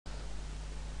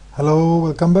Hello,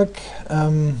 welcome back.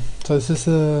 So this is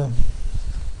the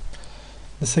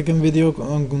second video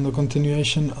on the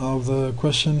continuation of the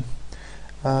question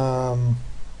for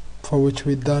which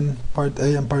we've done part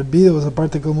A and part B. There was a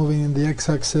particle moving in the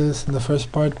x-axis. In the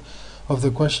first part of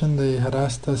the question they had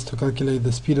asked us to calculate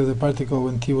the speed of the particle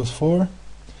when t was 4,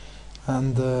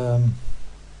 and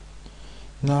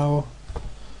now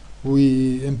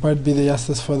in part B they asked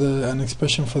us for an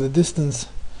expression for the distance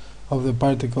of the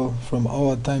particle from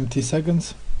O at time t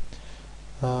seconds,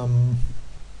 and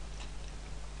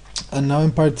now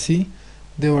in part C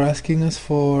they were asking us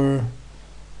for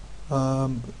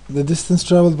the distance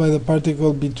traveled by the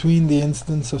particle between the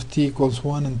instants of t equals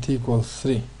 1 and t equals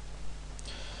 3.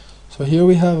 So here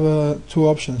we have two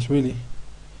options really.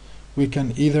 We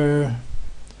can either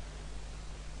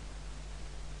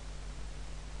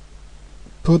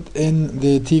put in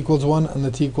the t equals 1 and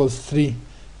the t equals 3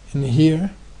 in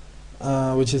here,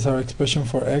 which is our expression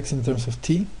for x in terms of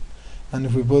t, and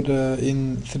if we put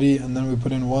in 3 and then we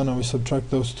put in 1 and we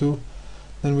subtract those two,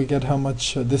 then we get how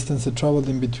much distance it traveled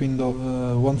in between the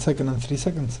 1 second and 3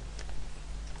 seconds.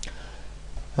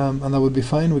 And that would be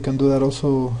fine. We can do that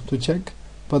also to check,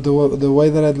 but the way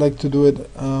that I'd like to do it,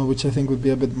 which I think would be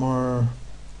a bit more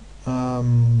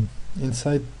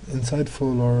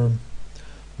insightful or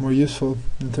more useful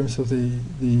in terms of the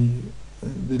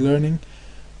learning,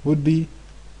 would be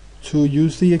to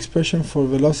use the expression for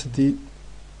velocity,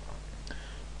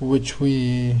 which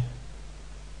we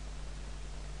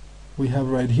have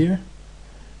right here.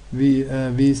 V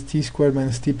is t squared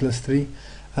minus t plus 3,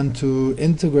 and to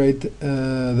integrate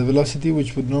the velocity,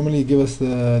 which would normally give us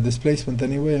the displacement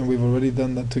anyway, and we've already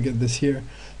done that to get this here,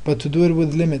 but to do it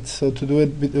with limits. So to do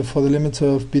it for the limits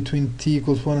of between t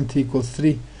equals 1 and t equals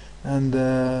 3, and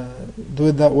do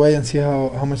it that way and see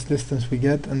how much distance we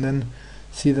get, and then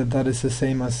see that that is the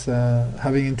same as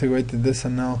having integrated this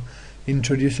and now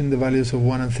introducing the values of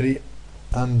 1 and 3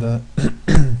 and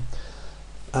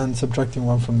and subtracting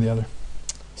one from the other.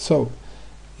 So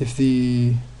if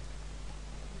the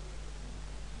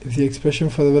expression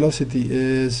for the velocity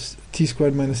is t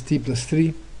squared minus t plus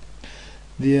 3,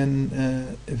 then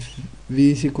if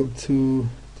v is equal to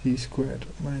t squared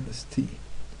minus t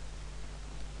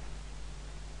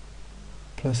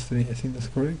plus 3, I think that's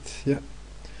correct, yeah,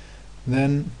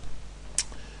 then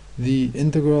the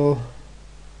integral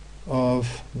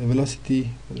of the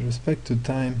velocity with respect to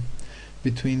time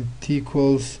between t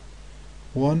equals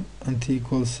 1 and t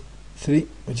equals 3,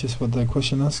 which is what the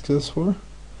question asks us for,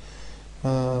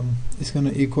 is going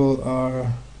to equal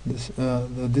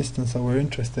the distance that we're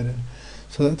interested in.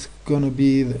 So that's going to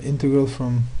be the integral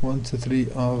from 1 to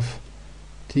 3 of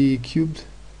t cubed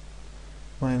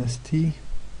minus t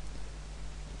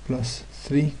plus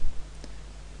 3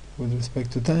 with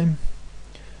respect to time.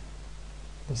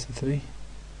 That's a 3,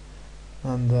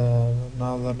 and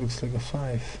now that looks like a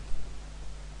 5.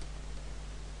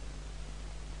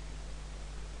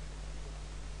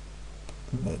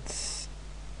 Let's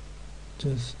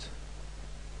just,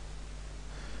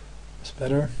 it's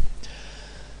better.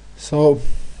 So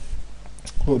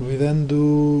what we then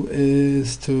do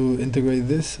is to integrate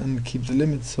this and keep the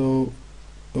limits. So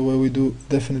the way we do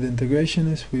definite integration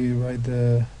is we write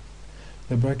the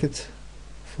brackets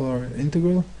for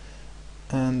integral,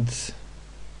 and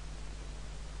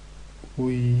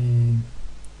I'm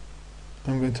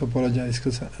going to apologize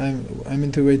because I'm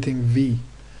integrating v,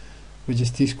 which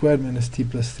is t squared minus t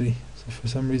plus 3. So for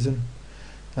some reason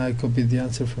I copied the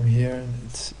answer from here, and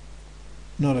it's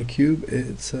not a cube,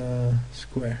 it's a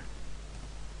square.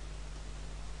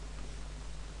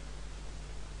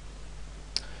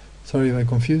 Sorry if I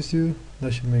confused you,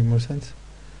 that should make more sense,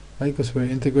 right? Because we're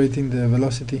integrating the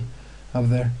velocity up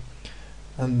there.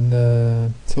 And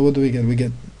so what do we get? We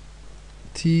get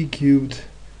t cubed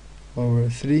over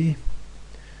 3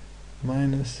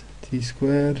 minus t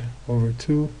squared over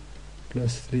 2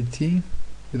 plus 3t.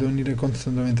 We don't need a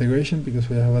constant of integration because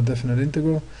we have a definite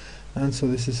integral, and so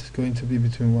this is going to be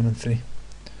between 1 and 3.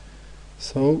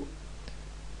 So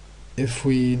if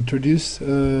we introduce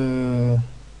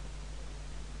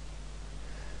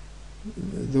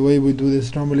the way we do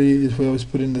this normally is we always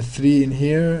put in the 3 in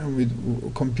here, and we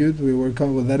compute, we work out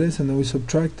what that is, and then we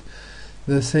subtract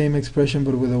the same expression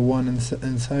but with a 1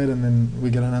 inside, and then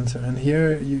we get an answer. And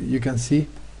here you can see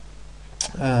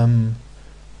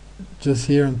just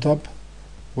here on top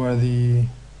where the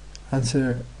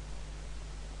answer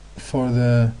for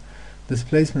the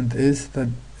displacement is,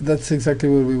 that's exactly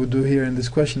what we would do here in this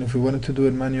question. If we wanted to do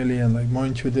it manually and like more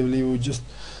intuitively, we would just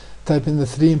type in the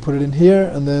 3 and put it in here,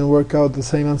 and then work out the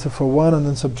same answer for 1 and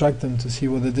then subtract them to see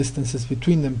what the distance is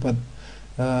between them. But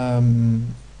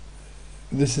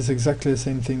this is exactly the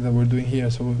same thing that we're doing here,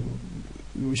 so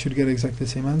we should get exactly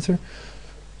the same answer.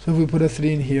 So if we put a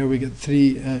 3 in here, we get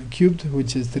 3 cubed,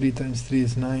 which is 3 times 3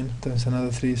 is 9, times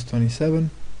another 3 is 27,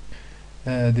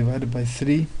 divided by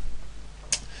 3,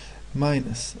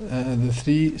 minus the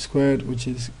 3 squared, which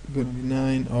is going to be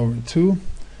 9 over 2,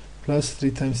 plus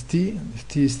 3 times t, if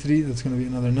t is 3, that's going to be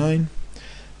another 9,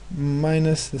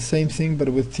 minus the same thing, but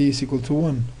with t is equal to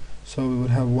 1. So we would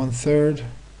have 1/3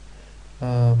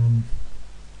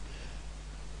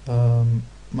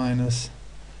 minus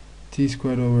t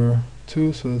squared over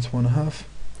 2, so that's 1/2,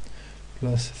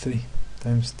 plus 3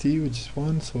 times t, which is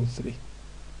 1, so 3.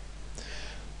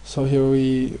 So here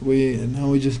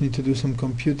we just need to do some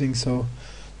computing. So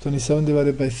 27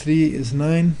 divided by 3 is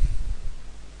 9,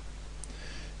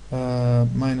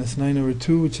 minus 9 over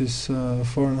 2, which is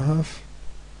 4.5,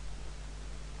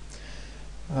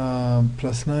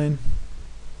 plus 9,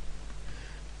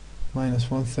 minus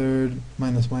 1/3,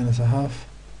 minus a half,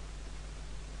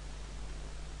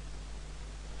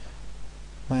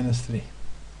 minus 3.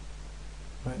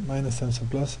 Right, minus times a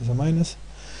plus is a minus,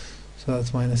 so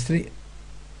that's minus 3.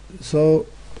 So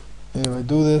if I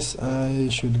do this, I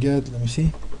should get, let me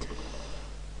see,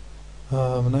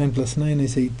 9 plus 9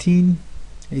 is 18,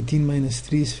 18 minus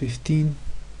 3 is 15,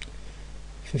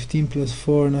 15 plus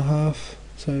 4.5,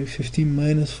 sorry, 15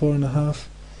 minus 4.5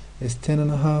 is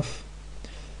 10.5,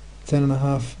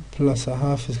 10.5 plus a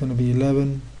half is going to be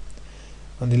 11,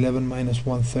 and 11 minus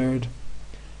 1/3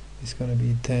 is going to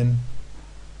be 10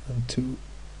 and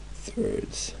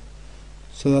 2/3.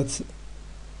 So that's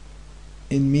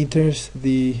in meters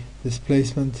the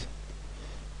displacement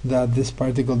that this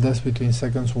particle does between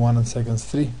seconds 1 and seconds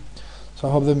 3. So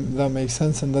I hope that makes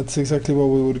sense, and that's exactly what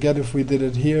we would get if we did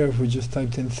it here. If we just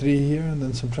typed in 3 here and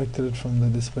then subtracted it from the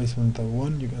displacement of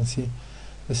 1, you can see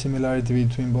the similarity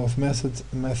between both methods.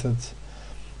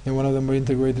 In one of them we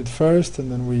integrated first,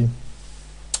 and then we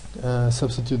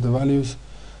substitute the values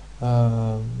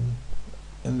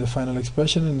in the final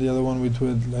expression. In the other one we do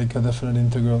it like a definite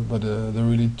integral, but there are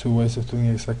really two ways of doing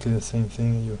exactly the same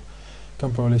thing. You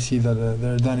can probably see that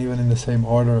they're done even in the same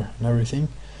order and everything,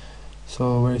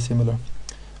 so very similar.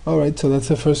 Alright, so that's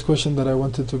the first question that I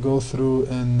wanted to go through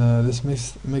in this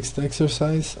mixed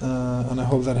exercise, and I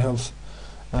hope that helps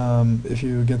if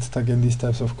you get stuck in these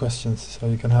types of questions, so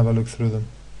you can have a look through them.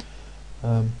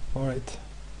 Alright,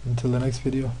 until the next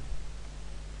video,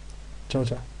 ciao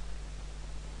ciao.